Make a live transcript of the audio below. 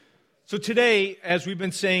So today, as we've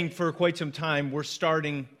been saying for quite some time, we're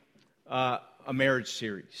starting a marriage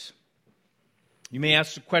series. You may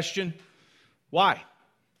ask the question, why?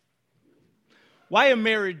 Why a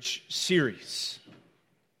marriage series?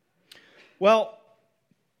 Well,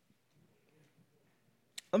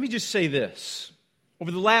 let me just say this.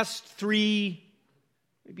 Over the last 3,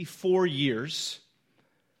 maybe 4 years,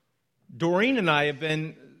 Doreen and I have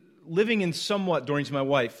been living in somewhat, Doreen's my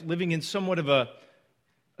wife, living in somewhat of a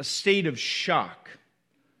state of shock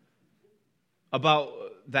about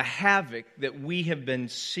the havoc that we have been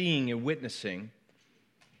seeing and witnessing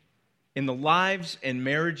in the lives and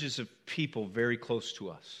marriages of people very close to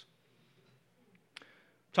us.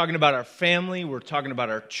 Talking about our family, we're talking about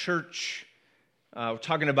our church, we're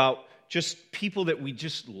talking about just people that we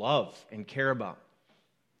just love and care about.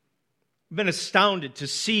 I've been astounded to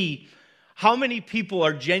see how many people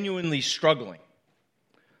are genuinely struggling.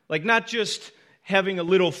 Like not just having a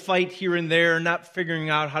little fight here and there, not figuring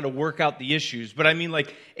out how to work out the issues, but I mean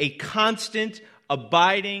like a constant,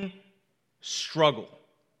 abiding struggle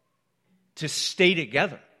to stay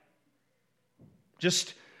together.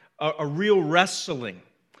 Just a real wrestling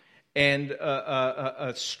and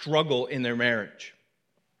a struggle in their marriage.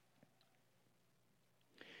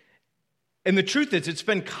 And the truth is, it's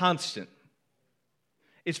been constant.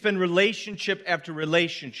 It's been relationship after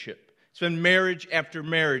relationship. It's been marriage after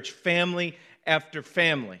marriage, family after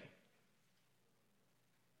family.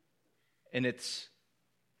 And it's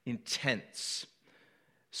intense.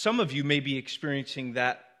 Some of you may be experiencing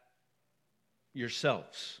that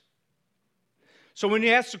yourselves. So when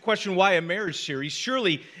you ask the question, why a marriage series,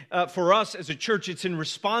 surely for us as a church, it's in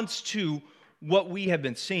response to what we have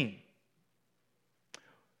been seeing.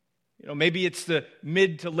 You know, maybe it's the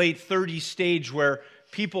mid to late 30s stage where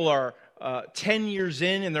people are 10 years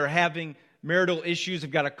in and they're having marital issues. They've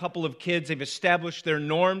got a couple of kids. They've established their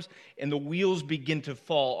norms and the wheels begin to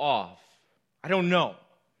fall off. I don't know.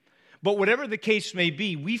 But whatever the case may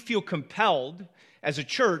be, we feel compelled as a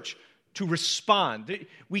church to respond.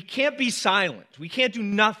 We can't be silent. We can't do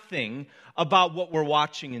nothing about what we're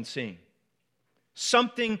watching and seeing.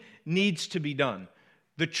 Something needs to be done.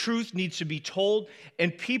 The truth needs to be told,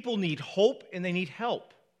 and people need hope and they need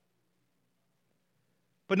help.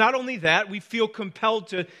 But not only that, we feel compelled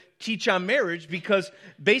to teach on marriage because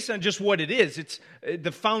based on just what it is, it's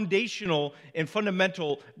the foundational and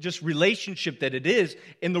fundamental just relationship that it is,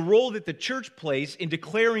 and the role that the church plays in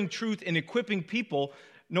declaring truth and equipping people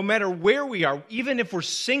no matter where we are, even if we're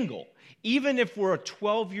single, even if we're a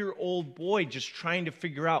 12-year-old boy just trying to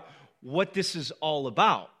figure out what this is all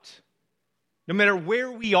about. No matter where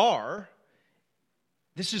we are,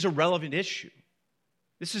 this is a relevant issue.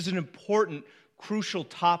 This is an important, crucial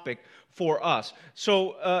topic for us.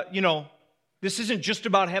 So, this isn't just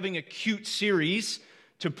about having a cute series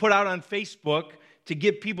to put out on Facebook to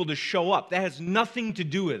get people to show up. That has nothing to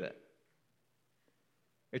do with it.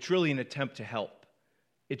 It's really an attempt to help.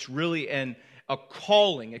 It's really a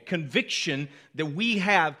calling, a conviction that we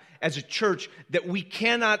have as a church that we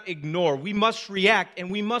cannot ignore. We must react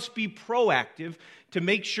and we must be proactive to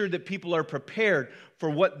make sure that people are prepared for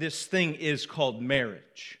what this thing is called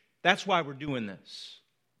marriage. That's why we're doing this.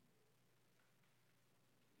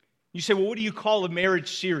 You say, well, what do you call a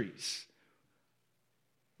marriage series?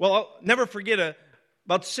 Well, I'll never forget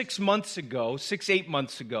about 8 months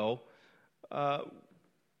ago,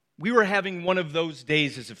 we were having one of those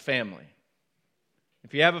days as a family.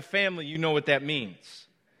 If you have a family, you know what that means.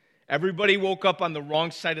 Everybody woke up on the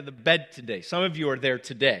wrong side of the bed today. Some of you are there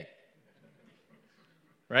today.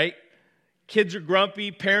 Right? Kids are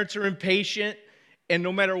grumpy, parents are impatient, and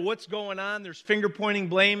no matter what's going on, there's finger-pointing,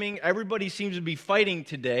 blaming. Everybody seems to be fighting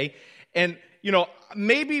today. And,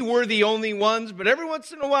 maybe we're the only ones, but every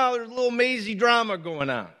once in a while there's a little mazy drama going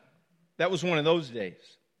on. That was one of those days.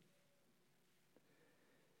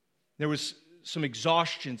 There was some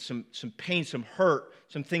exhaustion, some pain, some hurt,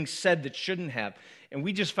 some things said that shouldn't have. And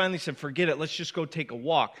we just finally said, forget it, let's just go take a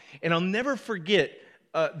walk. And I'll never forget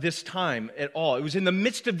this time at all. It was in the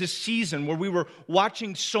midst of this season where we were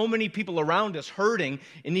watching so many people around us hurting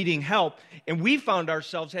and needing help, and we found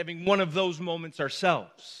ourselves having one of those moments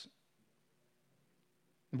ourselves.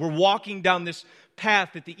 We're walking down this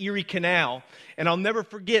path at the Erie Canal, and I'll never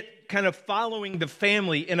forget kind of following the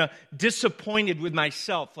family in a disappointed with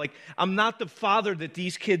myself. Like, I'm not the father that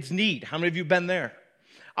these kids need. How many of you have been there?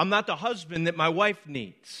 I'm not the husband that my wife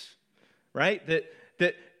needs, right? That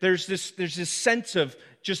there's this sense of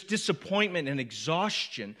just disappointment and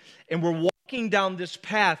exhaustion, and we're walking down this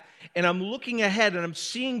path, and I'm looking ahead, and I'm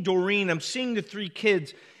seeing Doreen, I'm seeing the 3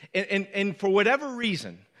 kids, and for whatever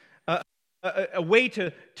reason, a way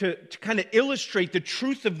to kind of illustrate the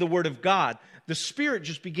truth of the Word of God, the Spirit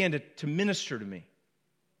just began to minister to me.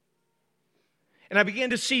 And I began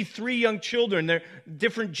to see 3 young children. They're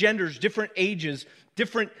different genders, different ages,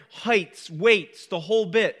 different heights, weights, the whole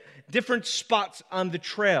bit, different spots on the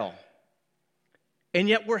trail. And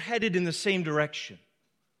yet we're headed in the same direction.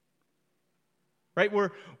 Right?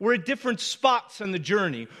 We're at different spots on the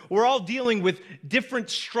journey. We're all dealing with different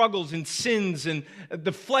struggles and sins, and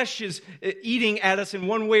the flesh is eating at us in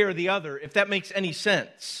one way or the other, if that makes any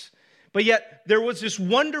sense. But yet there was this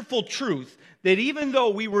wonderful truth that even though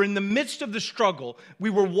we were in the midst of the struggle, we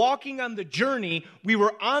were walking on the journey, we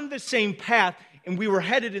were on the same path, and we were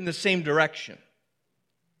headed in the same direction.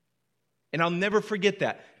 And I'll never forget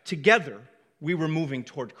that. Together, we were moving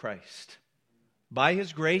toward Christ. By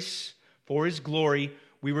His grace, for His glory,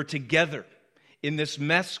 we were together in this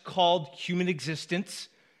mess called human existence,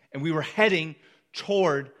 and we were heading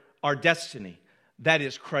toward our destiny. That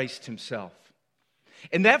is Christ Himself.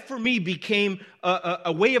 And that for me became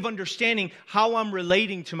a way of understanding how I'm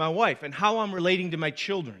relating to my wife and how I'm relating to my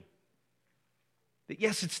children. That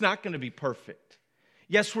yes, it's not going to be perfect.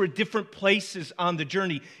 Yes, we're at different places on the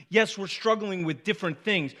journey. Yes, we're struggling with different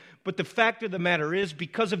things. But the fact of the matter is,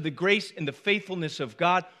 because of the grace and the faithfulness of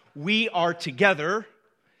God, we are together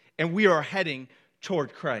and we are heading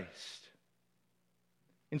toward Christ.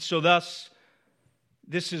 And so thus,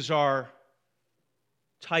 this is our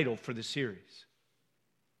title for the series.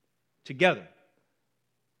 Together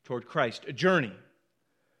toward Christ, a journey.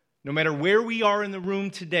 No matter where we are in the room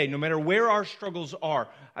today, no matter where our struggles are,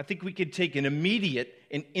 I think we could take an immediate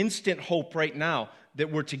and instant hope right now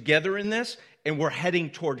that we're together in this and we're heading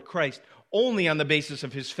toward Christ only on the basis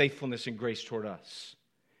of His faithfulness and grace toward us.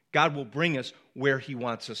 God will bring us where He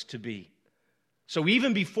wants us to be. So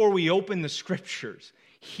even before we open the Scriptures,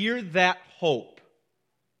 hear that hope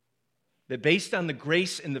that based on the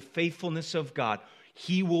grace and the faithfulness of God,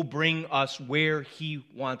 He will bring us where He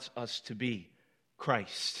wants us to be,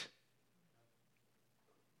 Christ.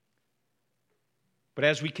 But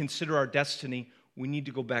as we consider our destiny, we need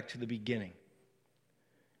to go back to the beginning.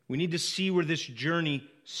 We need to see where this journey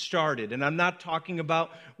started. And I'm not talking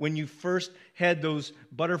about when you first had those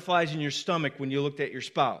butterflies in your stomach when you looked at your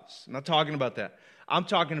spouse. I'm not talking about that. I'm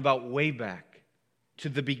talking about way back to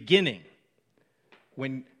the beginning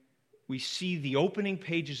when we see the opening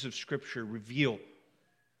pages of Scripture reveal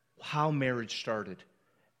how marriage started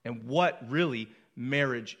and what really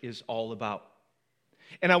marriage is all about.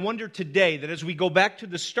 And I wonder today that as we go back to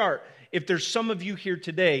the start, if there's some of you here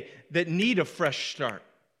today that need a fresh start.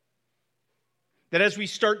 That as we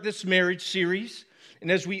start this marriage series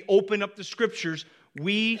and as we open up the Scriptures,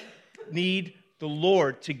 we need the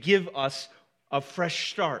Lord to give us a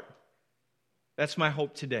fresh start. That's my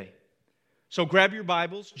hope today. So grab your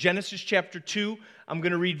Bibles, Genesis chapter 2. I'm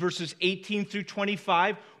going to read verses 18 through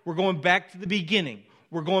 25. We're going back to the beginning.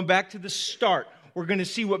 We're going back to the start. We're going to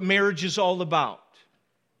see what marriage is all about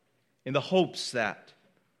in the hopes that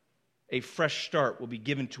a fresh start will be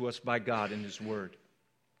given to us by God in His Word.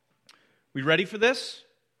 We ready for this?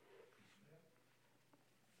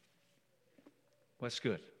 Well, that's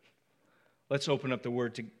good. Let's open up the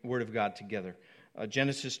Word of God together.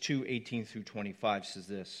 Genesis 2, 18 through 25 says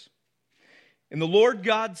this. And the Lord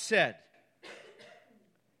God said,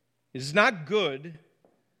 "It is not good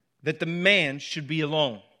that the man should be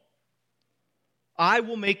alone. I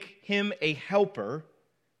will make him a helper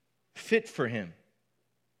fit for him."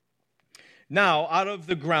 Now, out of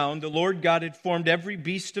the ground, the Lord God had formed every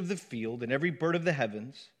beast of the field and every bird of the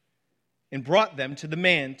heavens and brought them to the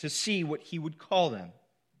man to see what he would call them.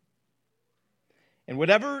 And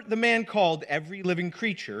whatever the man called every living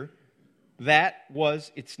creature, that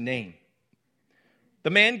was its name. The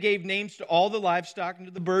man gave names to all the livestock and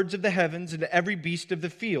to the birds of the heavens and to every beast of the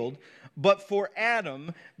field. But for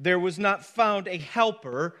Adam there was not found a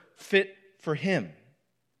helper fit for him.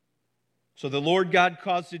 So the Lord God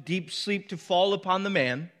caused a deep sleep to fall upon the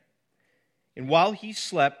man, and while he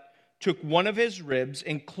slept, took one of his ribs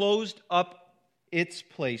and closed up its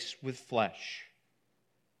place with flesh.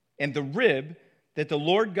 And the rib that the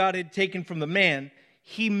Lord God had taken from the man,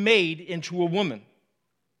 He made into a woman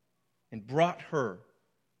and brought her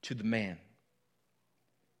to the man.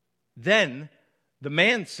 Then the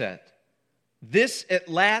man said, "This at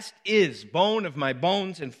last is bone of my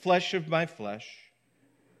bones and flesh of my flesh.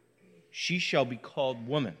 She shall be called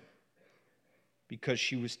woman, because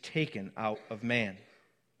she was taken out of man.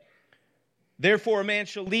 Therefore a man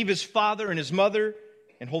shall leave his father and his mother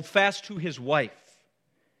and hold fast to his wife,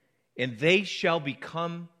 and they shall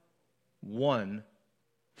become one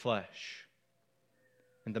flesh.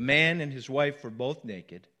 And the man and his wife were both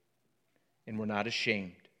naked, and we're not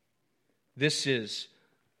ashamed. This is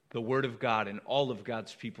the Word of God, and all of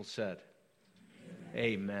God's people said,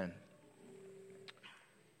 Amen.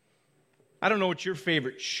 I don't know what your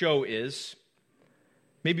favorite show is.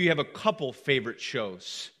 Maybe you have a couple favorite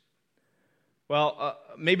shows. Well,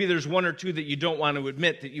 maybe there's one or two that you don't want to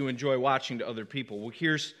admit that you enjoy watching to other people. Well,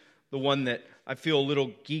 here's the one that I feel a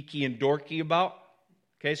little geeky and dorky about.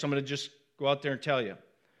 Okay, so I'm going to just go out there and tell you.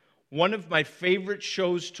 One of my favorite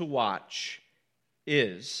shows to watch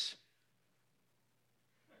is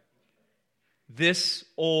This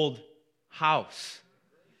Old House.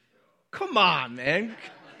 Come on, man.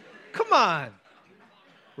 Come on.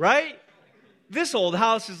 Right? This Old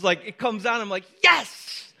House is like, it comes on, I'm like,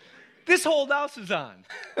 yes! This Old House is on.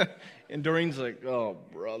 And Doreen's like, oh,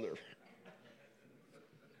 brother.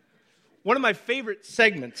 One of my favorite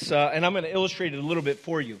segments, and I'm going to illustrate it a little bit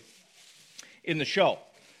for you in the show.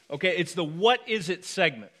 Okay, it's the What Is It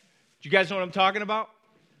segment. Do you guys know what I'm talking about?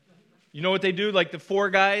 You know what they do? Like the four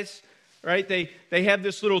guys, right? They have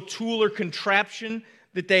this little tool or contraption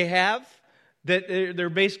that they have that they're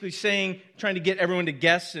basically saying, trying to get everyone to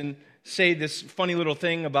guess and say this funny little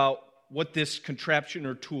thing about what this contraption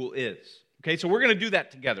or tool is. Okay, so we're going to do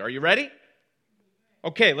that together. Are you ready?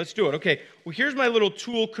 Okay, let's do it. Okay, well, here's my little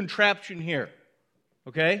tool contraption here.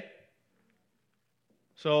 Okay?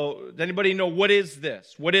 So, does anybody know what is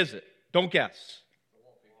this? What is it? Don't guess.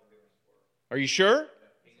 Are you sure?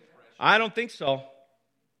 I don't think so.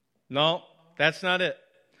 No, that's not it.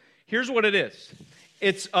 Here's what it is.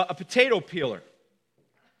 It's a potato peeler.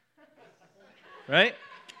 Right?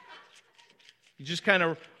 You just kind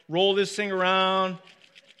of roll this thing around,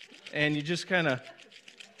 and you just kind of...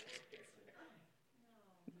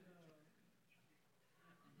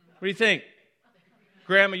 What do you think?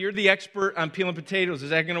 Grandma, you're the expert on peeling potatoes. Is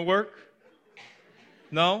that going to work?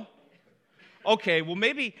 No? Okay, well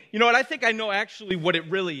maybe, you know what, I think I know actually what it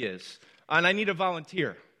really is. And I need a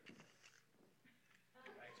volunteer.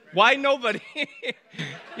 Why nobody?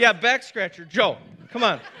 Yeah, back scratcher. Joe, come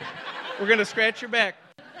on. We're going to scratch your back.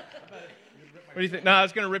 What do you think? No, I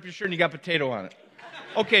was going to rip your shirt and you got potato on it.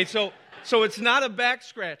 Okay, so it's not a back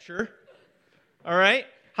scratcher. All right?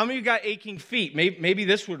 How many of you got aching feet? Maybe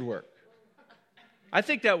this would work. I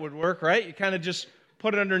think that would work, right? You kind of just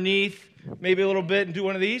put it underneath, maybe a little bit, and do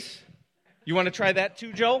one of these. You want to try that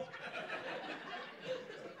too, Joe?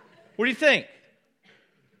 What do you think?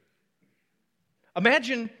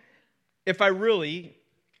 Imagine if I really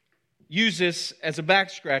use this as a back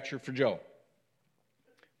scratcher for Joe.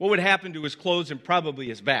 What would happen to his clothes and probably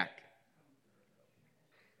his back?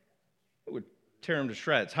 It would tear him to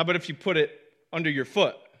shreds. How about if you put it under your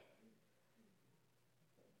foot?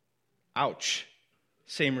 Ouch.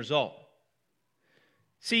 Same result.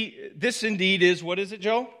 See, this indeed is, what is it,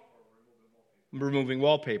 Joe? Removing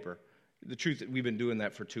wallpaper. The truth is we've been doing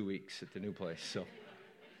that for 2 weeks at the new place, so.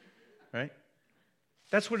 Right?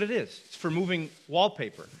 That's what it is. It's for moving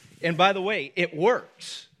wallpaper. And by the way, it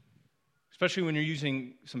works. Especially when you're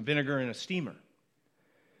using some vinegar in a steamer.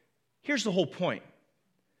 Here's the whole point.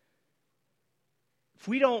 If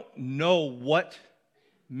we don't know what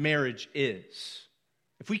marriage is,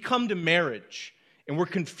 if we come to marriage and we're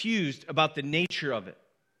confused about the nature of it,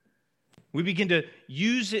 we begin to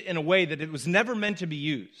use it in a way that it was never meant to be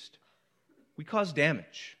used, we cause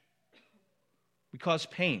damage. We cause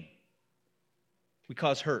pain. We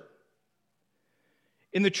cause hurt.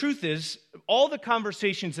 And the truth is, all the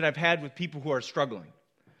conversations that I've had with people who are struggling,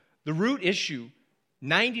 the root issue,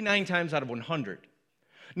 99 times out of 100,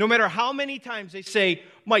 no matter how many times they say,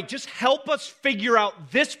 Mike, just help us figure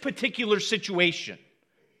out this particular situation.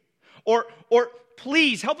 Or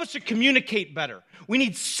please help us to communicate better. We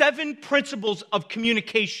need 7 principles of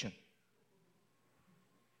communication.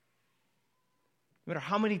 No matter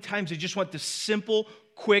how many times they just want the simple,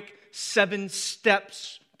 quick 7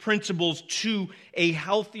 steps, principles to a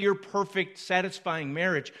healthier, perfect, satisfying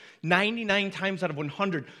marriage, 99 times out of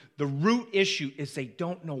 100, the root issue is they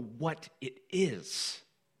don't know what it is.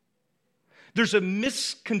 There's a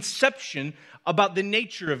misconception about the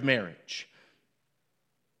nature of marriage.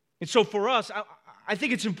 And so for us, I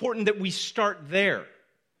think it's important that we start there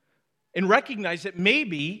and recognize that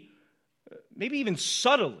maybe even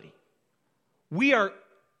subtly, we are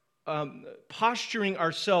posturing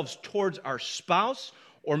ourselves towards our spouse,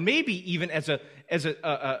 or maybe even as a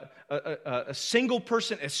single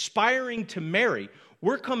person aspiring to marry,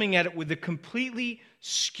 we're coming at it with a completely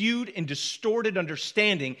skewed and distorted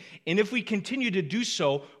understanding. And if we continue to do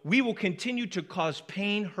so, we will continue to cause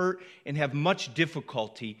pain, hurt, and have much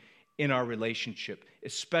difficulty in our relationship,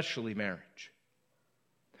 especially marriage.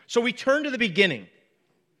 So we turn to the beginning,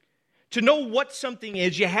 To know what something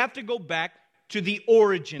is, you have to go back to the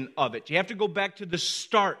origin of it. You have to go back to the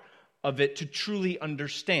start of it to truly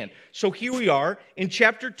understand. So here we are in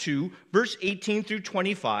chapter 2, verse 18 through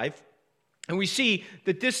 25. And we see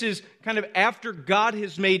that this is kind of after God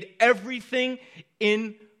has made everything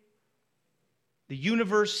in the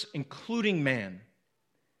universe, including man.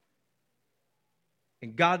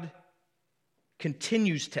 And God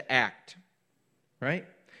continues to act, right?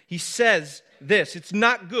 He says this, it's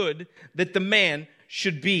not good that the man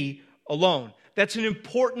should be alone. That's an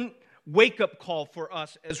important wake-up call for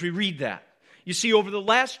us as we read that. You see, over the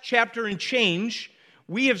last chapter and change,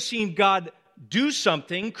 we have seen God do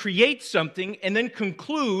something, create something, and then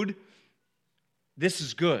conclude, this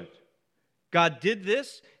is good. God did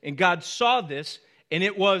this, and God saw this, and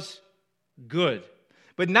it was good.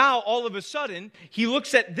 But now, all of a sudden, he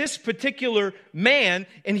looks at this particular man,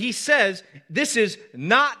 and he says, this is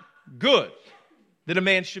not good that a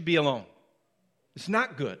man should be alone. It's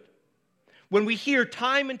not good. When we hear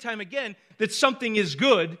time and time again that something is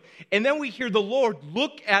good, and then we hear the Lord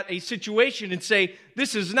look at a situation and say,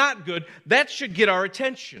 this is not good, that should get our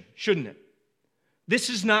attention, shouldn't it? This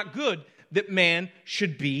is not good that man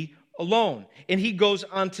should be alone. And he goes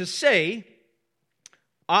on to say,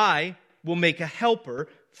 I will make a helper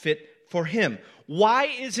fit for him. Why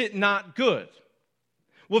is it not good?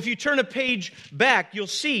 Well, if you turn a page back, you'll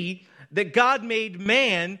see that God made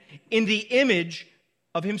man in the image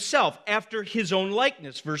of himself, after his own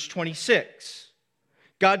likeness. Verse 26.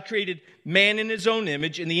 God created man in his own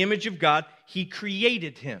image. In the image of God, he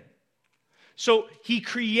created him. So he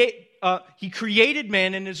created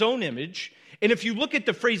man in his own image. And if you look at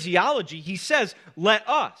the phraseology, he says, let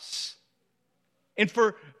us. And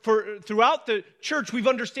for throughout the church, we've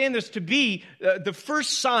understand this to be the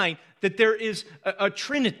first sign that there is a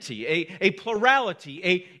trinity, a plurality,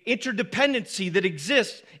 a interdependency that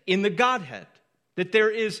exists in the Godhead. That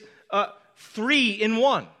there is three in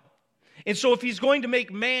one. And so if he's going to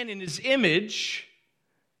make man in his image,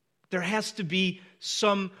 there has to be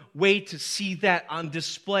some way to see that on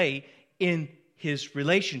display in his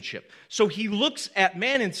relationship. So he looks at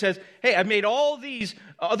man and says, hey, I made all these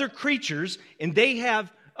other creatures, and they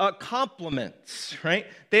have complements, right?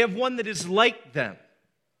 They have one that is like them.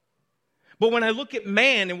 But when I look at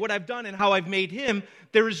man and what I've done and how I've made him,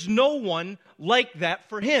 there is no one like that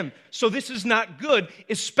for him. So this is not good,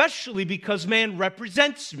 especially because man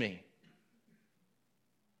represents me.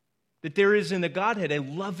 That there is in the Godhead a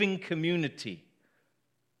loving community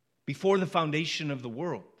before the foundation of the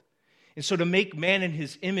world. And so to make man in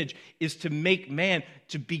his image is to make man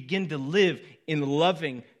to begin to live in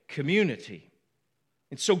loving community.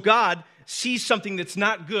 And so God sees something that's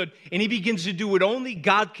not good, and he begins to do what only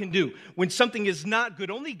God can do. When something is not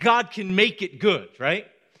good, only God can make it good, right?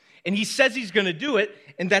 And he says he's going to do it,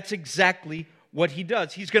 and that's exactly what he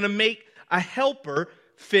does. He's going to make a helper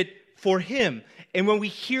fit for him. And when we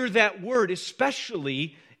hear that word,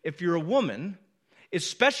 especially if you're a woman,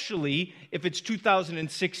 especially if it's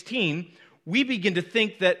 2016, we begin to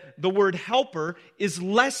think that the word helper is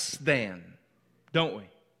less than, don't we?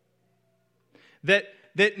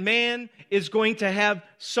 That man is going to have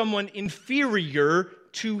someone inferior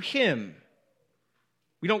to him.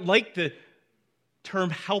 We don't like the term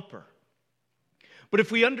helper. But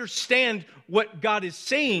if we understand what God is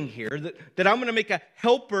saying here, that I'm going to make a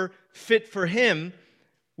helper fit for him,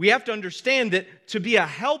 we have to understand that to be a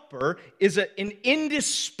helper is an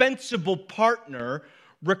indispensable partner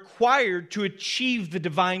required to achieve the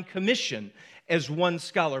divine commission, as one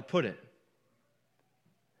scholar put it.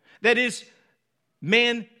 That is,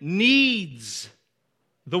 man needs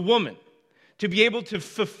the woman to be able to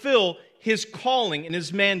fulfill his calling and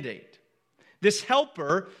his mandate. This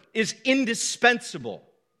helper is indispensable.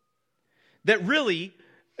 That really,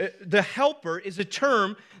 the helper is a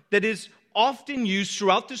term that is often used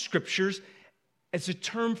throughout the scriptures as a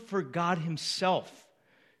term for God himself,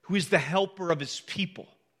 who is the helper of his people.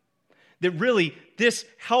 That really, this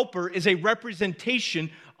helper is a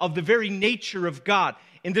representation of the very nature of God.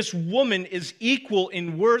 And this woman is equal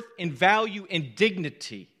in worth and value and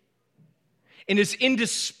dignity, and is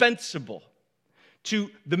indispensable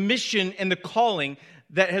to the mission and the calling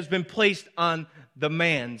that has been placed on the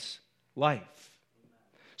man's life.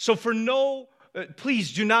 So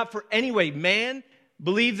please do not for any way, man,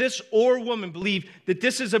 believe this, or woman, believe that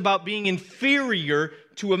this is about being inferior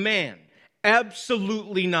to a man.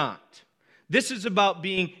 Absolutely not. This is about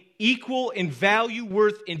being equal in value,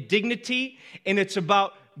 worth, and dignity, and it's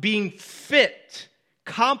about being fit,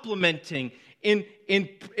 complementing in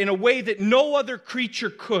a way that no other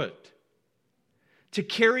creature could, to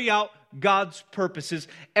carry out God's purposes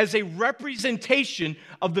as a representation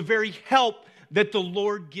of the very help that the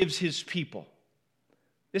Lord gives his people.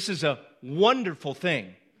 This is a wonderful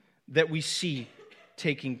thing that we see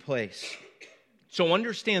taking place. So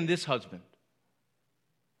understand this, husband.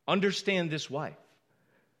 Understand this, wife.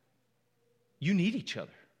 You need each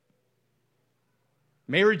other.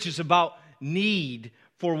 Marriage is about need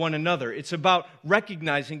for one another. It's about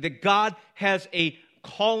recognizing that God has a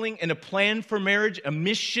calling and a plan for marriage, a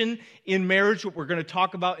mission in marriage, what we're going to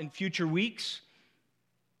talk about in future weeks.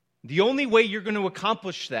 The only way you're going to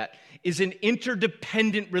accomplish that is an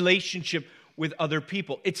interdependent relationship with other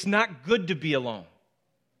people. It's not good to be alone.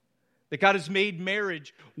 That God has made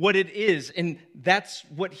marriage what it is, and that's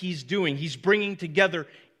what he's doing. He's bringing together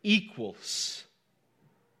equals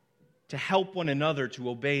to help one another to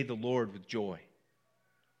obey the Lord with joy.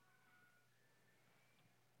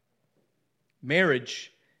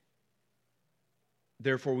 Marriage,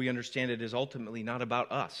 therefore we understand it, is ultimately not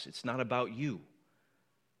about us. It's not about you.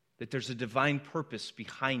 That there's a divine purpose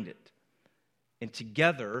behind it. And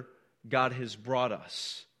together, God has brought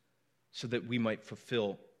us so that we might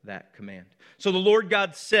fulfill that command. So the Lord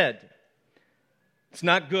God said, it's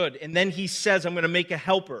not good. And then he says, I'm going to make a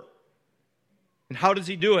helper. And how does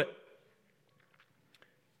he do it?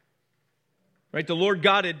 Right, the Lord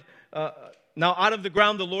God had, now out of the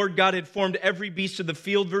ground the Lord God had formed every beast of the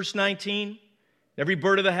field, verse 19, every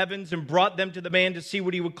bird of the heavens, and brought them to the man to see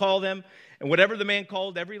what he would call them. And whatever the man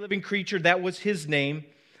called every living creature, that was his name.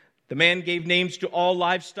 The man gave names to all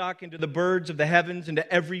livestock and to the birds of the heavens and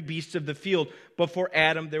to every beast of the field. But for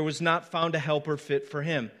Adam there was not found a helper fit for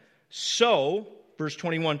him. So, verse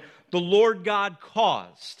 21, the Lord God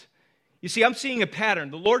caused. You see, I'm seeing a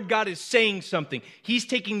pattern. The Lord God is saying something. He's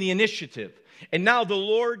taking the initiative. And now the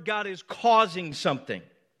Lord God is causing something.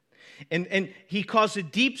 And he caused a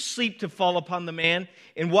deep sleep to fall upon the man.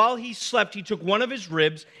 And while he slept, he took one of his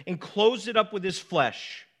ribs and closed it up with his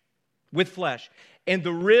flesh, with flesh. And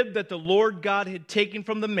the rib that the Lord God had taken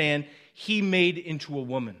from the man, he made into a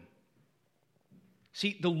woman.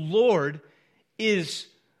 See, the Lord is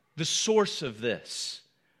the source of this.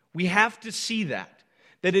 We have to see that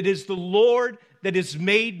it is the Lord that has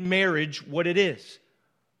made marriage what it is.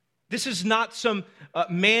 This is not some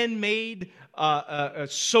man-made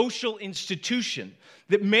social institution.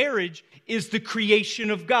 That marriage is the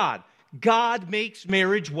creation of God. God makes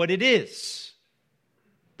marriage what it is.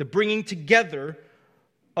 The bringing together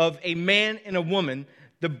of a man and a woman,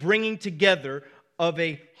 the bringing together of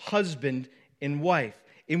a husband and wife.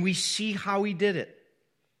 And we see how he did it.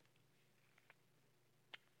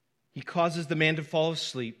 He causes the man to fall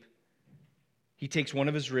asleep. He takes one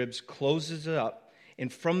of his ribs, closes it up,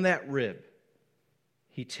 and from that rib,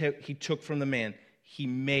 he took from the man, he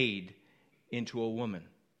made into a woman.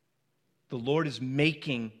 The Lord is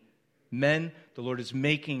making men, the Lord is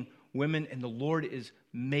making women, and the Lord is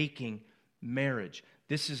making marriage.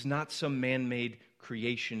 This is not some man-made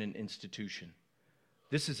creation and institution.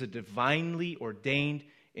 This is a divinely ordained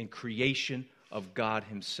and creation of God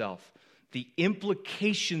himself. The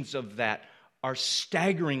implications of that are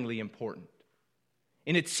staggeringly important.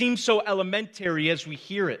 And it seems so elementary as we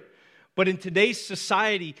hear it. But in today's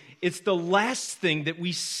society, it's the last thing that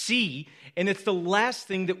we see, and it's the last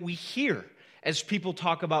thing that we hear as people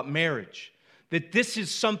talk about marriage. That this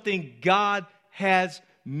is something God has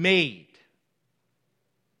made.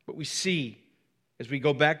 But we see, as we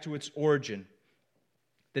go back to its origin,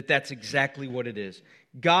 that that's exactly what it is.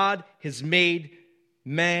 God has made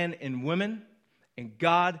man and women, and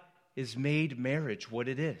God has made marriage what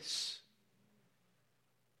it is.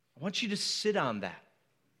 I want you to sit on that.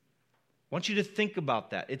 I want you to think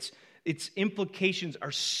about that. Its implications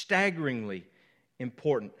are staggeringly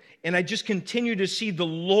important. And I just continue to see the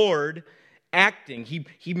Lord acting.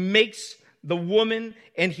 He makes the woman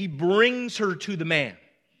and he brings her to the man.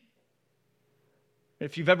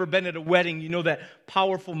 If you've ever been at a wedding, you know that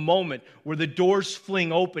powerful moment where the doors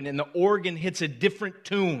fling open and the organ hits a different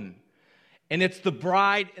tune. And it's the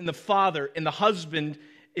bride and the father, and the husband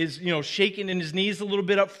is, shaking in his knees a little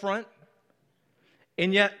bit up front.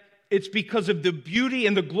 And yet, it's because of the beauty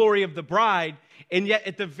and the glory of the bride. And yet,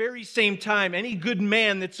 at the very same time, any good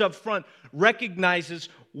man that's up front recognizes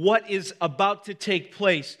what is about to take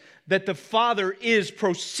place. That the father is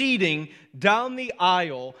proceeding down the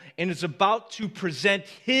aisle and is about to present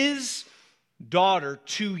his daughter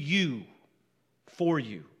to you, for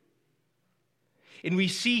you. And we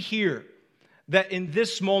see here that in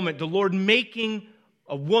this moment, the Lord making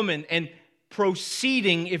a woman and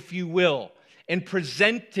proceeding, if you will, and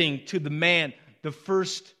presenting to the man the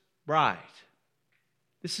first bride.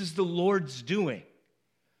 This is the Lord's doing.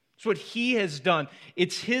 It's what He has done.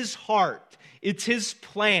 It's His heart. It's His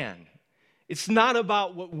plan. It's not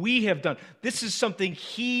about what we have done. This is something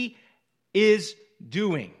He is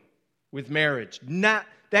doing with marriage.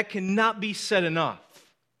 That cannot be said enough.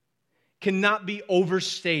 Cannot be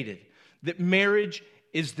overstated. That marriage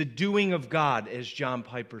is the doing of God, as John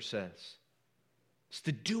Piper says. It's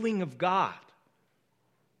the doing of God.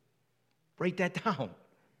 Write that down.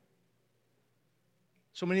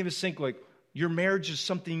 So many of us think like your marriage is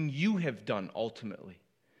something you have done ultimately.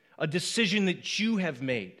 A decision that you have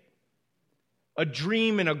made. A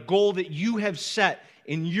dream and a goal that you have set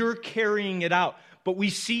and you're carrying it out. But we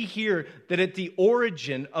see here that at the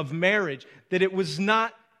origin of marriage, that it was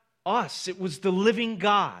not us, it was the living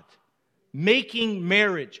God making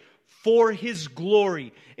marriage for His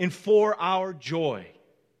glory and for our joy.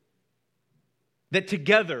 That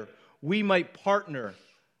together we might partner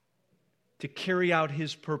to carry out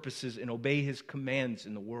His purposes and obey His commands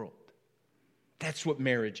in the world. That's what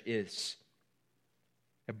marriage is.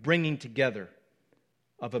 A bringing together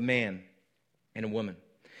of a man and a woman.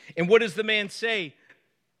 And what does the man say?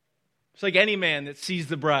 It's like any man that sees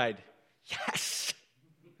the bride. Yes!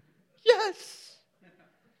 Yes!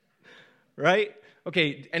 Right?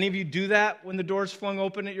 Okay, any of you do that when the door's flung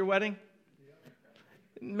open at your wedding?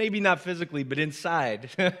 Maybe not physically, but inside.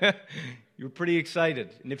 You were pretty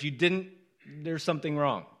excited. And if you didn't, there's something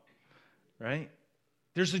wrong. Right?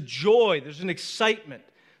 There's a joy, there's an excitement.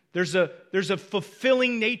 There's a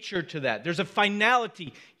fulfilling nature to that. There's a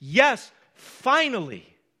finality. Yes, finally,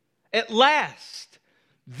 at last,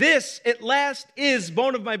 this at last is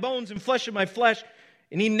bone of my bones and flesh of my flesh.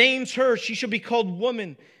 And He names her, she shall be called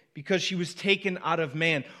woman because she was taken out of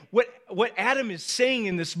man. What Adam is saying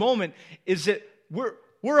in this moment is that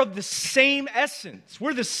we're of the same essence.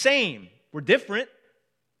 We're the same. We're different.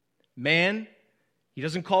 Man, He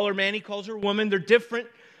doesn't call her man, He calls her woman. They're different.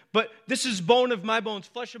 But this is bone of my bones,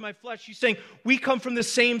 flesh of my flesh. He's saying we come from the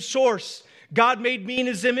same source. God made me in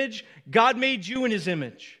His image. God made you in His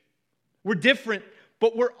image. We're different,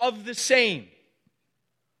 but we're of the same.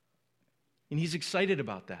 And He's excited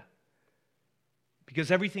about that.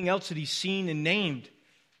 Because everything else that He's seen and named,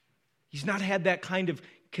 He's not had that kind of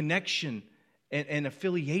connection and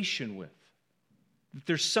affiliation with.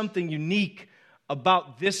 There's something unique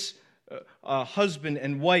about this husband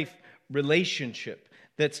and wife relationship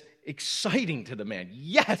that's exciting to the man.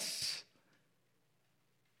 Yes!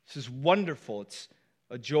 This is wonderful. It's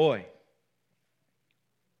a joy.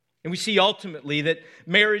 And we see ultimately that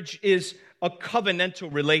marriage is a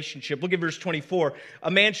covenantal relationship. Look at verse 24.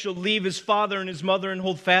 A man shall leave his father and his mother and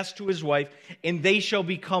hold fast to his wife, and they shall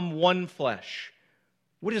become one flesh.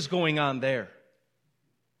 What is going on there?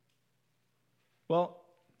 Well,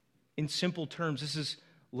 in simple terms, this is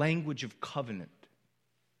language of covenant.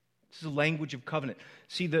 This is a language of covenant.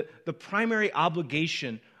 See, the primary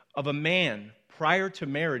obligation of a man prior to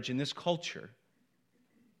marriage in this culture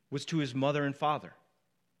was to his mother and father.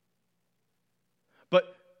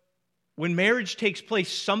 But when marriage takes place,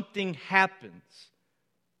 something happens.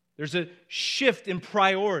 There's a shift in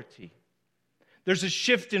priority. There's a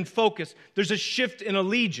shift in focus. There's a shift in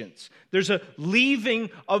allegiance. There's a leaving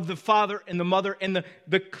of the father and the mother and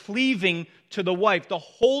the cleaving to the wife, the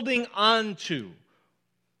holding on to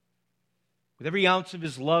with every ounce of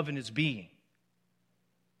his love and his being.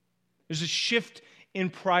 There's a shift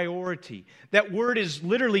in priority. That word is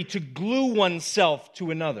literally to glue oneself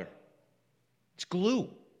to another. It's glue.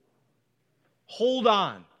 Hold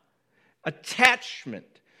on. Attachment.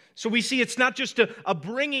 So we see it's not just a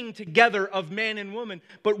bringing together of man and woman,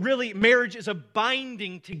 but really marriage is a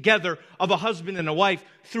binding together of a husband and a wife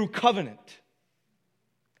through covenant.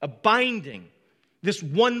 A binding. This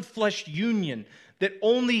one flesh union that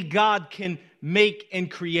only God can make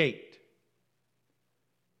and create.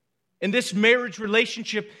 And this marriage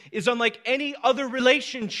relationship is unlike any other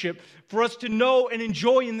relationship for us to know and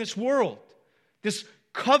enjoy in this world. This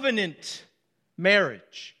covenant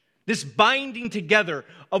marriage. This binding together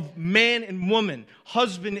of man and woman,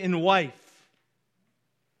 husband and wife,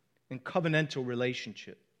 and covenantal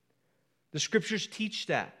relationship. The Scriptures teach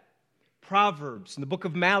that. Proverbs, in the book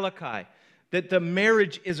of Malachi, that the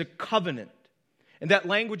marriage is a covenant. And that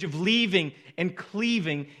language of leaving and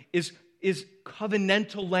cleaving is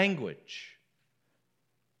covenantal language.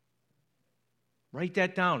 Write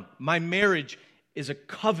that down. My marriage is a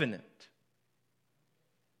covenant.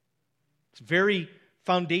 It's very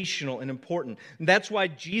foundational and important. And that's why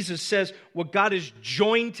Jesus says what God has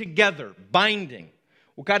joined together, binding,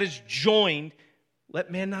 what God has joined,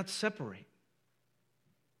 let man not separate.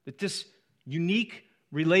 That this unique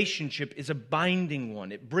relationship is a binding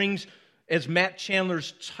one. It brings as Matt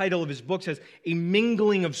Chandler's title of his book says, a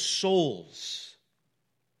mingling of souls,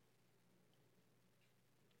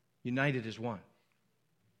 united as one.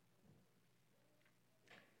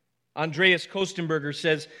 Andreas Kostenberger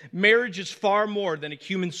says, marriage is far more than a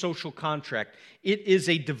human social contract. It is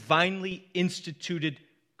a divinely instituted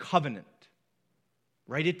covenant.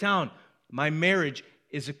 Write it down. My marriage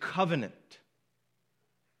is a covenant.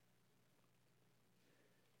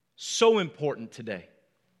 So important today.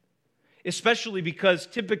 Especially because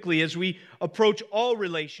typically as we approach all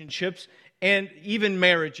relationships and even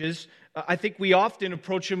marriages, I think we often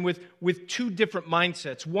approach them with two different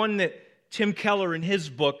mindsets. One that Tim Keller in his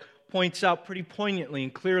book points out pretty poignantly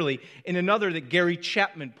and clearly, and another that Gary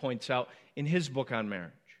Chapman points out in his book on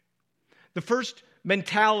marriage. The first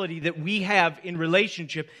mentality that we have in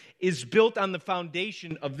relationship is built on the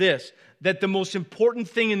foundation of this, that the most important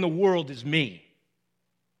thing in the world is me.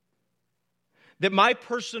 That my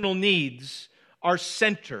personal needs are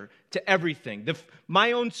center to everything.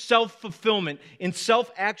 My own self-fulfillment and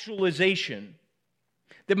self-actualization.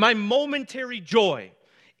 That my momentary joy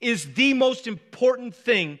is the most important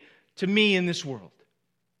thing to me in this world.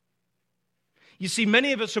 You see,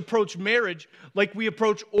 many of us approach marriage like we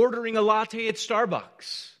approach ordering a latte at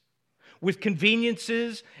Starbucks, with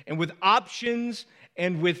conveniences and with options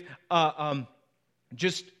and with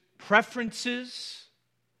just preferences.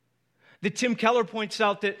 That Tim Keller points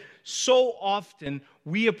out that so often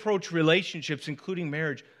we approach relationships, including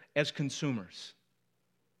marriage, as consumers.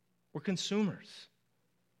 We're consumers.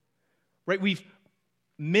 Right? We've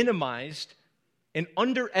minimized and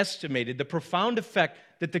underestimated the profound effect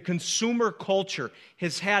that the consumer culture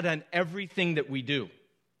has had on everything that we do.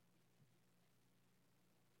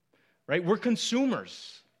 Right? We're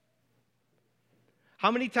consumers.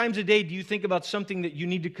 How many times a day do you think about something that you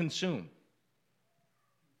need to consume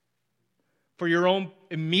for your own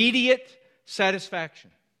immediate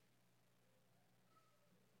satisfaction?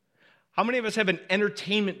 How many of us have an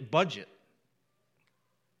entertainment budget?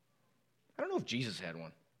 I don't know if Jesus had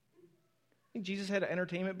one. Think Jesus had an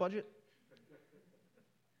entertainment budget?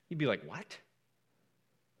 You'd be like, what?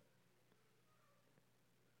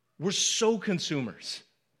 We're so consumers.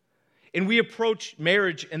 And we approach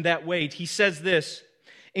marriage in that way. He says this,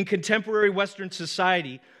 in contemporary Western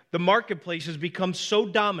society, the marketplace has become so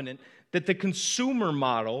dominant that the consumer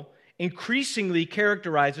model increasingly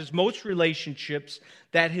characterizes most relationships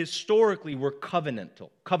that historically were covenantal,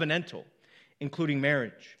 including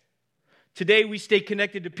marriage. Today, we stay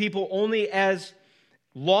connected to people only as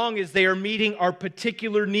long as they are meeting our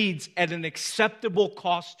particular needs at an acceptable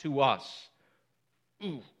cost to us.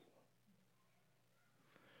 Ooh.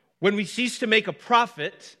 When we cease to make a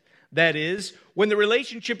profit, that is, when the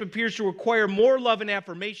relationship appears to require more love and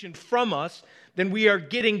affirmation from us than we are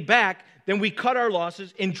getting back, then we cut our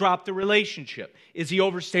losses and drop the relationship. Is he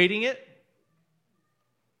overstating it?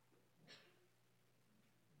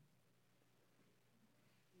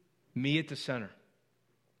 Me at the center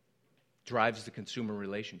drives the consumer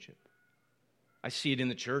relationship. I see it in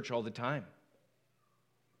the church all the time.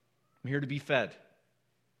 I'm here to be fed.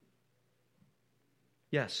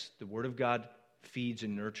 Yes, the Word of God feeds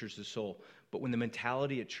and nurtures the soul. But when the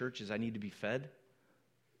mentality at church is I need to be fed,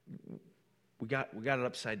 we got it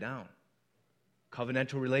upside down.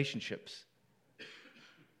 Covenantal relationships.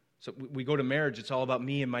 So we go to marriage, it's all about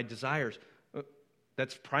me and my desires.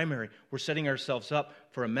 That's primary. We're setting ourselves up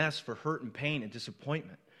for a mess, for hurt and pain and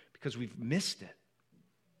disappointment because we've missed it.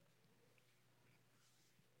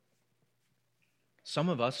 Some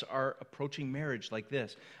of us are approaching marriage like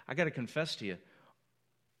this. I got to confess to you,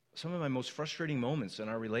 some of my most frustrating moments in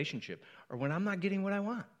our relationship are when I'm not getting what I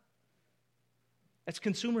want. That's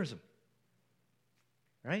consumerism.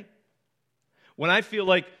 Right? When I feel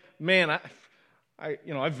like, man, I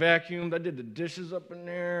vacuumed, I did the dishes up in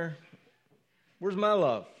there. Where's my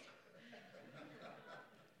love?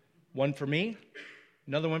 One for me,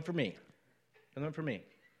 another one for me, another one for me.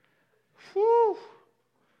 Whew.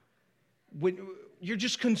 When you're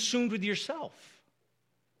just consumed with yourself.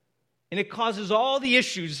 And it causes all the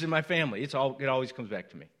issues in my family. It always comes back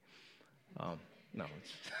to me. No,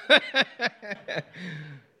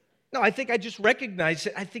 I think I just recognize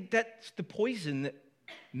it. I think that's the poison that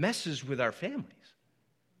messes with our families.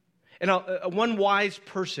 And one wise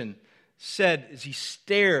person said as he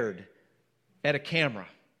stared at a camera,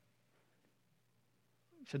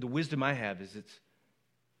 he said, the wisdom I have is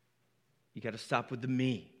you got to stop with the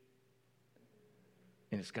me.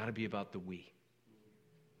 And it's got to be about the we.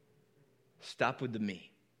 Stop with the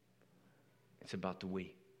me. It's about the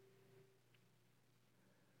we.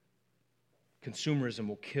 Consumerism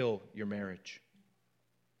will kill your marriage.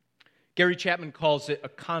 Gary Chapman calls it a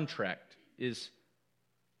contract. is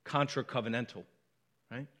contra-covenantal,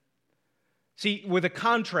 right? See, with a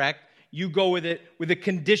contract, you go with it with a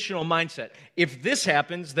conditional mindset. If this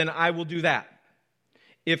happens, then I will do that.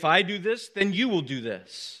 If I do this, then you will do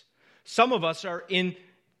this. Some of us are in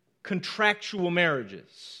contractual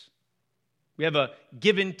marriages. We have a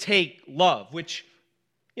give and take love, which,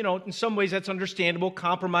 in some ways that's understandable,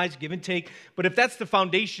 compromise, give and take. But if that's the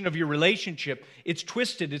foundation of your relationship, it's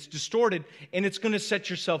twisted, it's distorted, and it's going to set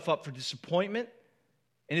yourself up for disappointment,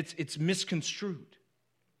 and it's misconstrued.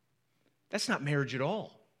 That's not marriage at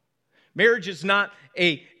all. Marriage is not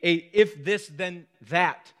a if this, then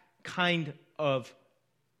that kind of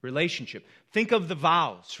relationship. Think of the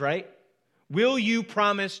vows, right? Will you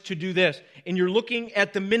promise to do this? And you're looking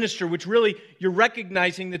at the minister, which really you're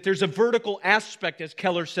recognizing that there's a vertical aspect, as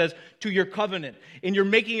Keller says, to your covenant. And you're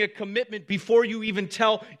making a commitment before you even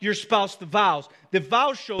tell your spouse the vows. The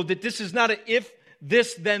vows show that this is not a if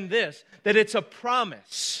this, then this, that it's a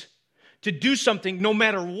promise to do something no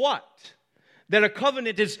matter what. That a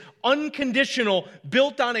covenant is unconditional,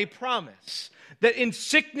 built on a promise. That in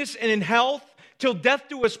sickness and in health, till death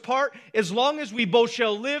do us part, as long as we both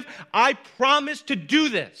shall live, I promise to do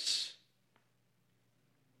this.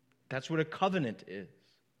 That's what a covenant is.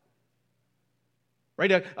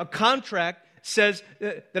 Right? A contract says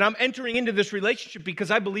that I'm entering into this relationship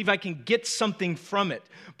because I believe I can get something from it.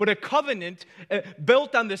 But a covenant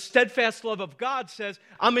built on the steadfast love of God says,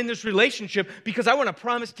 I'm in this relationship because I want to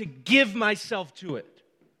promise to give myself to it.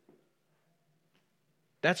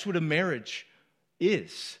 That's what a marriage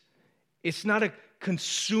is. It's not a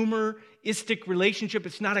consumeristic relationship.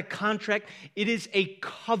 It's not a contract. It is a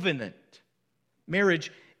covenant.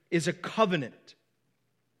 Marriage is a covenant.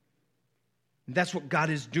 And that's what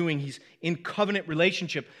God is doing. He's in covenant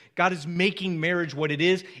relationship. God is making marriage what it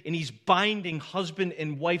is, and He's binding husband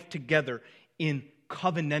and wife together in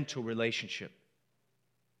covenantal relationship.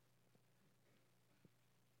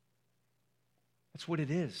 That's what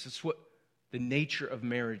it is. That's what the nature of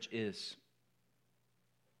marriage is.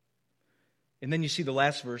 And then you see the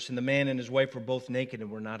last verse, and the man and his wife were both naked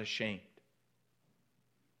and were not ashamed.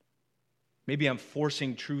 Maybe I'm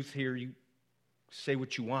forcing truth here. You say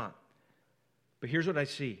what you want. But here's what I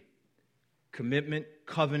see. Commitment,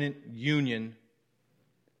 covenant, union,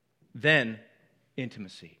 then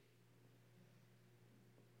intimacy.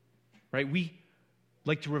 Right? We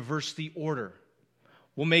like to reverse the order.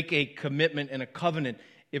 We'll make a commitment and a covenant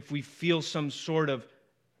if we feel some sort of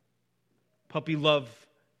puppy love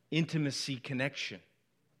intimacy connection.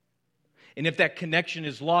 And if that connection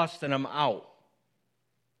is lost, then I'm out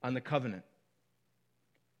on the covenant.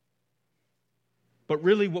 But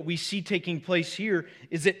really what we see taking place here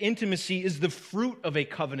is that intimacy is the fruit of a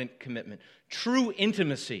covenant commitment. True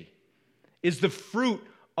intimacy is the fruit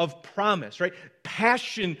of promise, right?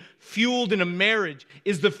 Passion fueled in a marriage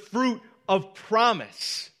is the fruit of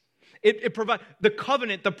promise. It provides the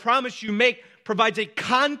covenant, the promise you make provides a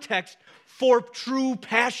context for true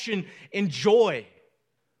passion and joy,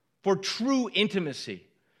 for true intimacy.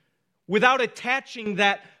 Without attaching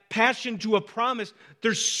that passion to a promise,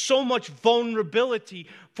 there's so much vulnerability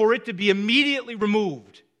for it to be immediately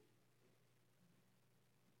removed.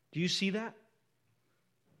 Do you see that?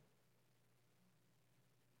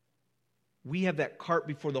 We have that cart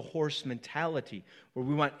before the horse mentality where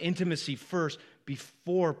we want intimacy first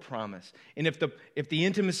before promise. And if the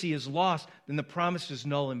intimacy is lost, then the promise is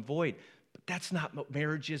null and void. But that's not what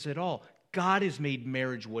marriage is at all. God has made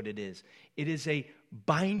marriage what it is. It is a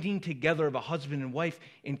binding together of a husband and wife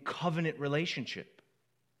in covenant relationship.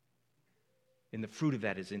 And the fruit of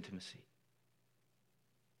that is intimacy.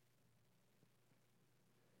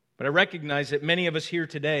 But I recognize that many of us here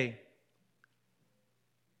today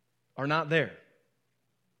are not there.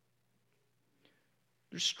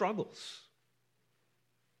 There's struggles.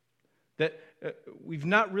 That we've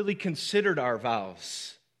not really considered our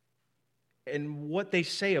vows and what they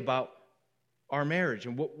say about our marriage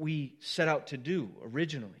and what we set out to do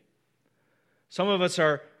originally. Some of us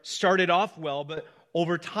are started off well, but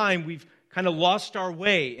over time we've kind of lost our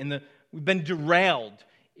way we've been derailed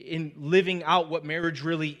in living out what marriage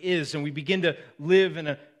really is, and we begin to live in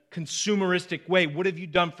a consumeristic way. What have you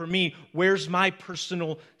done for me? Where's my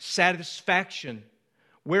personal satisfaction?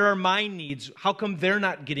 Where are my needs? How come they're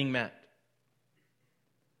not getting met?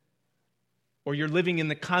 Or you're living in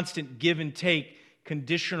the constant give and take,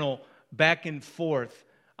 conditional back and forth.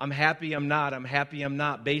 I'm happy, I'm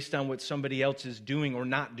not, based on what somebody else is doing or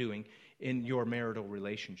not doing in your marital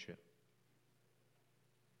relationship.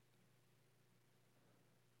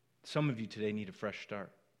 Some of you today need a fresh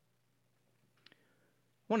start.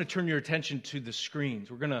 I want to turn your attention to the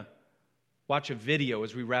screens. We're going to watch a video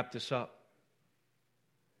as we wrap this up.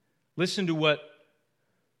 Listen to what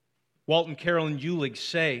Walt and Carolyn Uhlig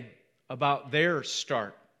say about their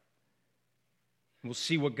start. We'll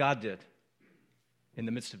see what God did in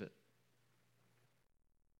the midst of it.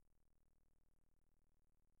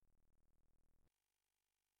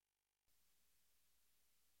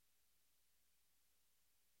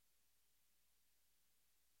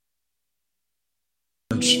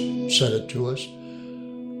 Said it to us,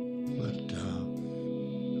 but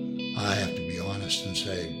I have to be honest and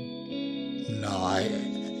say, no,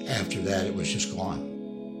 after that it was just gone.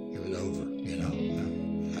 It was over,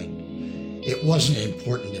 it wasn't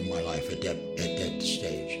important in my life at that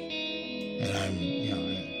stage, and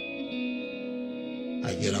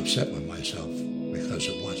I get upset with myself because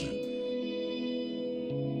it wasn't.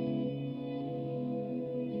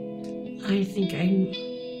 I think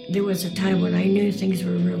there was a time when I knew things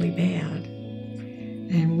were really bad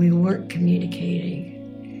and we weren't communicating.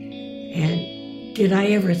 And did I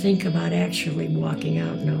ever think about actually walking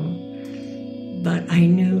out? No. But I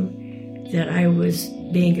knew that I was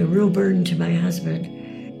being a real burden to my husband.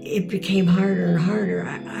 It became harder and harder.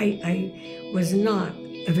 I was not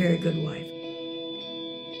a very good wife.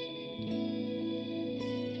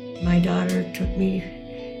 My daughter took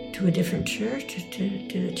me to a different church,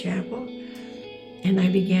 to the chapel. And I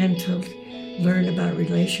began to learn about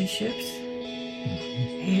relationships,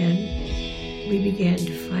 and we began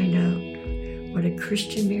to find out what a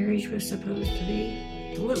Christian marriage was supposed to be.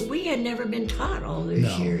 We had never been taught all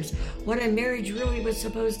those years what a marriage really was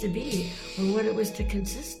supposed to be or what it was to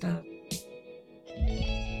consist of.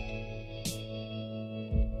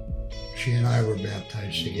 She and I were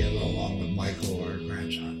baptized together along with Michael, our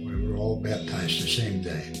grandson. We were all baptized the same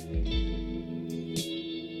day.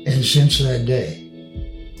 And since that day,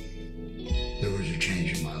 there was a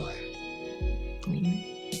change in my life. Mm-hmm.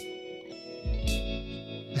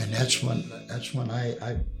 And that's when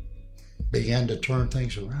I began to turn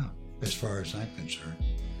things around, as far as I'm concerned,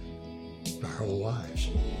 our whole lives.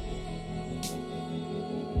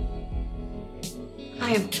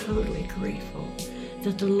 I am totally grateful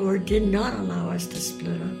that the Lord did not allow us to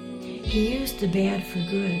split up. He used the bad for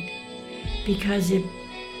good because it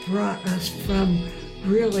brought us from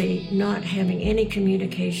really not having any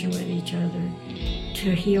communication with each other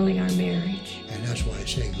to healing our marriage. And that's why I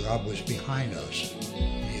say God was behind us.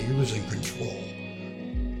 He was in control.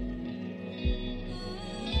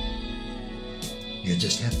 You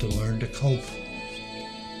just have to learn to cope.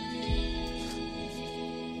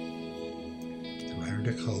 Learn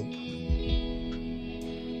to cope.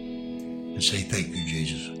 And say, thank you,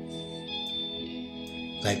 Jesus.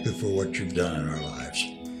 Thank you for what you've done in our lives.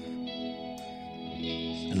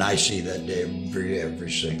 And I see that day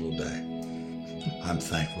every single day. I'm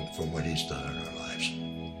thankful for what he's done in our lives.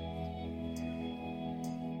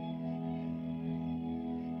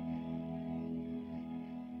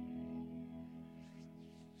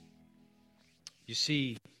 You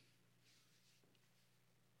see,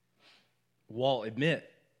 Walt admit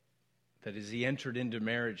that as he entered into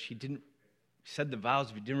marriage, he said the vows,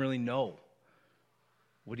 but he didn't really know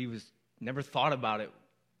what he was, never thought about it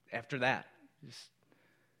after that.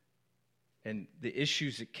 And the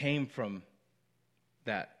issues that came from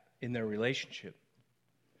that in their relationship.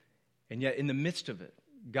 And yet in the midst of it,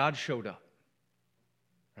 God showed up,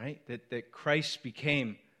 right? That Christ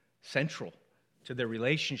became central to their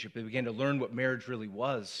relationship. They began to learn what marriage really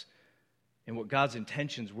was and what God's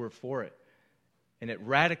intentions were for it. And it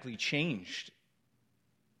radically changed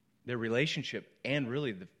their relationship and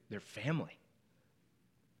really their family.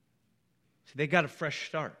 See, they got a fresh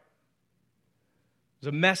start. It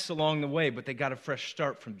was a mess along the way, but they got a fresh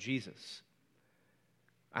start from Jesus.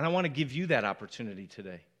 And I want to give you that opportunity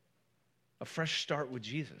today. A fresh start with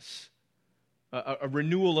Jesus. A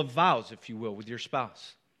renewal of vows, if you will, with your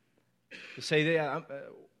spouse. To say,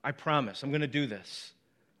 I promise, I'm going to do this.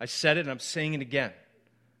 I said it and I'm saying it again.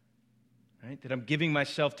 Right? That I'm giving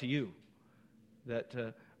myself to you.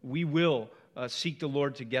 That we will seek the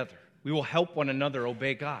Lord together. We will help one another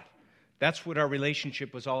obey God. That's what our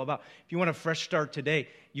relationship was all about. If you want a fresh start today,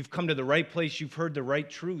 you've come to the right place, you've heard the right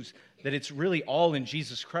truths, that it's really all in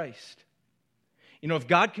Jesus Christ. You know, if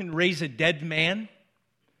God can raise a dead man,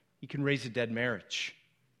 he can raise a dead marriage.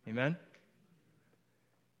 Amen?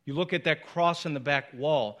 You look at that cross on the back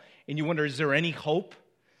wall, and you wonder, is there any hope?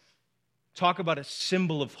 Talk about a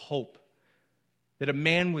symbol of hope. That a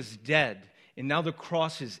man was dead, and now the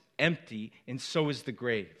cross is empty, and so is the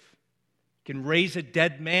grave. He can raise a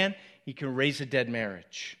dead man, he can raise a dead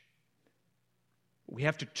marriage. We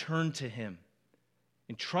have to turn to him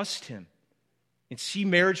and trust him and see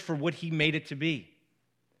marriage for what he made it to be.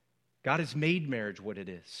 God has made marriage what it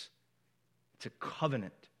is. It's a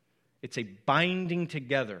covenant. It's a binding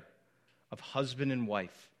together of husband and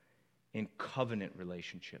wife in covenant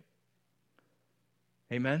relationship.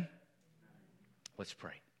 Amen? Let's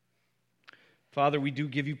pray. Father, we do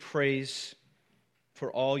give you praise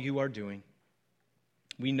for all you are doing.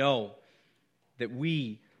 We know that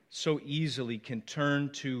we so easily can turn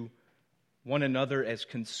to one another as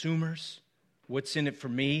consumers. What's in it for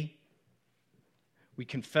me? We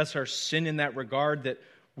confess our sin in that regard, that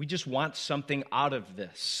we just want something out of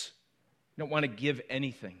this. We don't want to give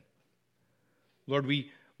anything. Lord,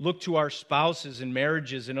 we look to our spouses and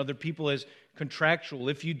marriages and other people as contractual.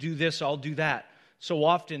 If you do this, I'll do that. So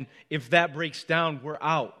often, if that breaks down, we're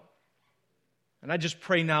out. And I just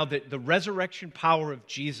pray now that the resurrection power of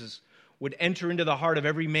Jesus would enter into the heart of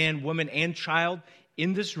every man, woman, and child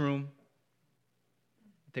in this room.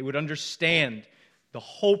 They would understand the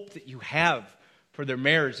hope that you have for their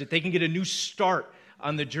marriage, that they can get a new start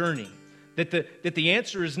on the journey, that the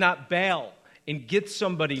answer is not bail and get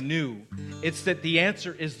somebody new. It's that the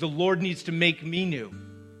answer is the Lord needs to make me new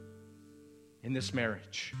in this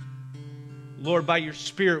marriage. Lord, by your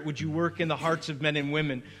Spirit, would you work in the hearts of men and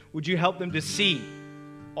women? Would you help them to see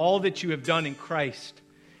all that you have done in Christ?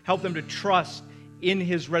 Help them to trust in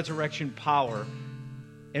his resurrection power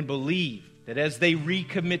and believe that as they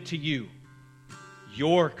recommit to you,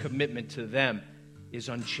 your commitment to them is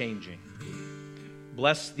unchanging.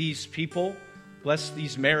 Bless these people, bless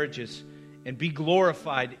these marriages, and be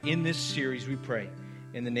glorified in this series, we pray.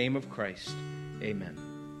 In the name of Christ, amen.